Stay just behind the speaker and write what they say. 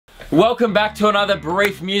Welcome back to another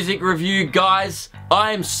brief music review, guys.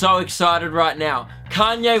 I am so excited right now.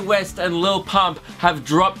 Kanye West and Lil Pump have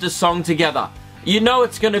dropped a song together. You know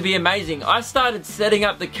it's gonna be amazing. I started setting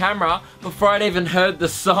up the camera before I'd even heard the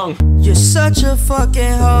song. You're such a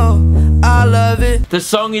fucking hoe, I love it. The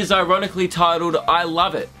song is ironically titled I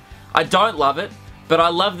Love It. I don't love it, but I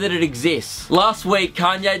love that it exists. Last week,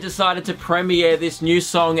 Kanye decided to premiere this new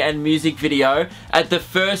song and music video at the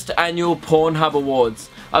first annual Pornhub Awards.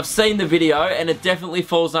 I've seen the video and it definitely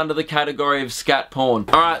falls under the category of scat porn.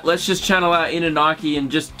 Alright, let's just channel our inner Nike and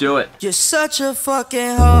just do it. You're such a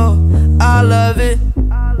fucking hoe, I love it.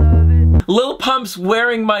 Lil Pump's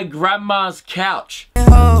wearing my grandma's couch.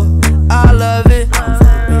 Hoe, I love it.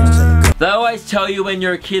 They always tell you when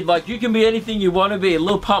you're a kid, like, you can be anything you want to be.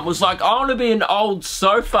 Lil Pump was like, I want to be an old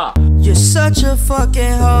sofa. You're such a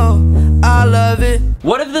fucking hoe, I love it.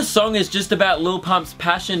 What if the song is just about Lil Pump's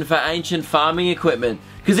passion for ancient farming equipment?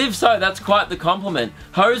 Because if so, that's quite the compliment.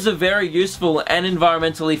 Hoes are very useful and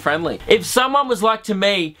environmentally friendly. If someone was like to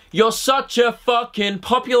me, you're such a fucking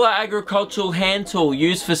popular agricultural hand tool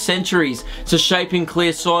used for centuries to shape and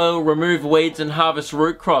clear soil, remove weeds and harvest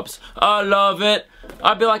root crops. I love it.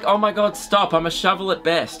 I'd be like, oh my god, stop, I'm a shovel at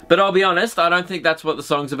best. But I'll be honest, I don't think that's what the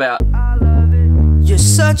song's about. You're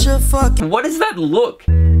such a fucking... What is that look?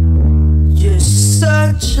 You're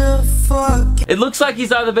such a fuck. It looks like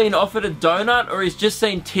he's either been offered a donut or he's just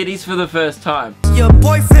seen titties for the first time. Your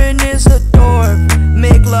boyfriend is a dork,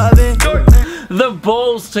 make loving. The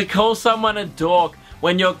balls to call someone a dork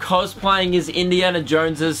when you're cosplaying as Indiana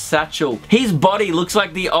Jones's satchel. His body looks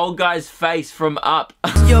like the old guy's face from Up.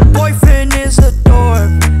 Your boyfriend is a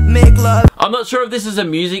dork, make love. I'm not sure if this is a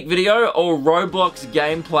music video or Roblox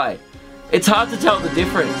gameplay. It's hard to tell the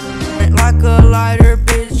difference. Like a lighter,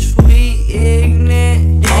 bitch, we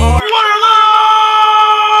ignorant.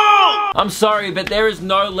 I'm sorry, but there is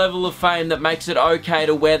no level of fame that makes it okay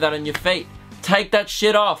to wear that on your feet. Take that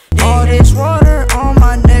shit off. All this water on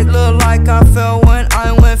my neck look like I fell when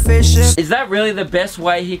I went fishing. Is that really the best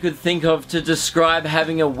way he could think of to describe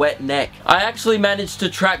having a wet neck? I actually managed to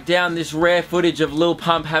track down this rare footage of Lil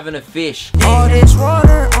Pump having a fish. All this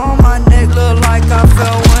water on my neck look like I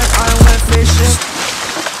fell when I went fishing.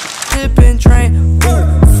 Tipping train,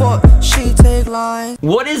 ooh, fuck, she take line.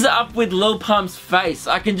 What is up with Lil Pump's face?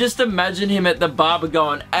 I can just imagine him at the barber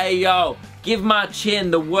going, hey yo, give my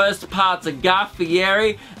chin the worst parts of Guy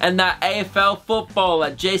Fieri and that AFL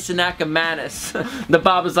footballer, Jason Ackermanis. The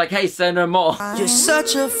barber's like, hey, say no more. You're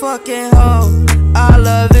such a fucking hoe, I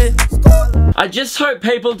love it. I just hope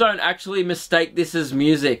people don't actually mistake this as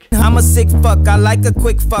music. I'm a sick fuck, I like a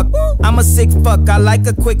quick fuck. I'm a sick fuck, I like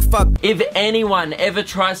a quick fuck. If anyone ever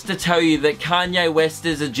tries to tell you that Kanye West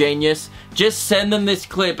is a genius, just send them this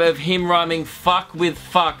clip of him rhyming fuck with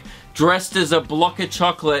fuck, dressed as a block of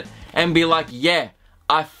chocolate, and be like, yeah,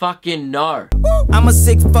 I fucking know. I'm a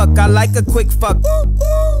sick fuck, I like a quick fuck.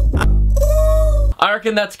 I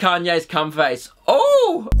reckon that's Kanye's cum face.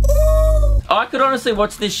 Oh! I could honestly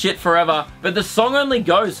watch this shit forever, but the song only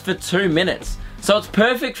goes for 2 minutes. So it's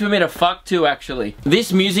perfect for me to fuck to, actually.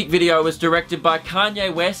 This music video was directed by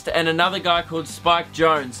Kanye West and another guy called Spike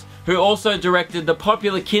Jonze, who also directed the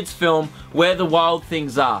popular kids film Where the Wild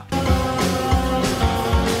Things Are.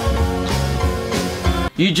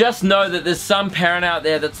 You just know that there's some parent out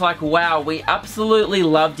there that's like, wow, we absolutely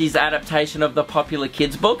loved his adaptation of the popular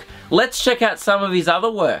kids book. Let's check out some of his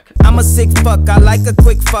other work. I'm a sick fuck, I like a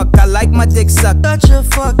quick fuck, I like my dick sucked. Such a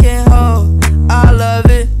fucking hoe, I love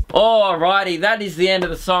it. Alrighty, that is the end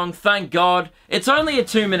of the song, thank God. It's only a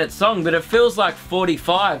 2-minute song, but it feels like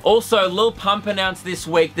 45. Also, Lil Pump announced this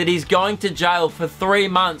week that he's going to jail for 3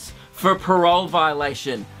 months for parole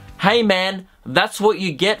violation. Hey man, that's what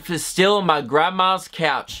you get for stealing my grandma's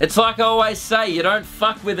couch. It's like I always say, you don't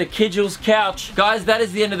fuck with a Kidgell's couch. Guys, that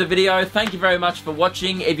is the end of the video. Thank you very much for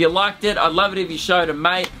watching. If you liked it, I'd love it if you showed a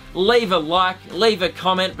mate. Leave a like, leave a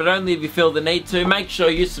comment, but only if you feel the need to. Make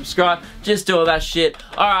sure you subscribe. Just do all that shit.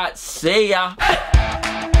 Alright, see ya.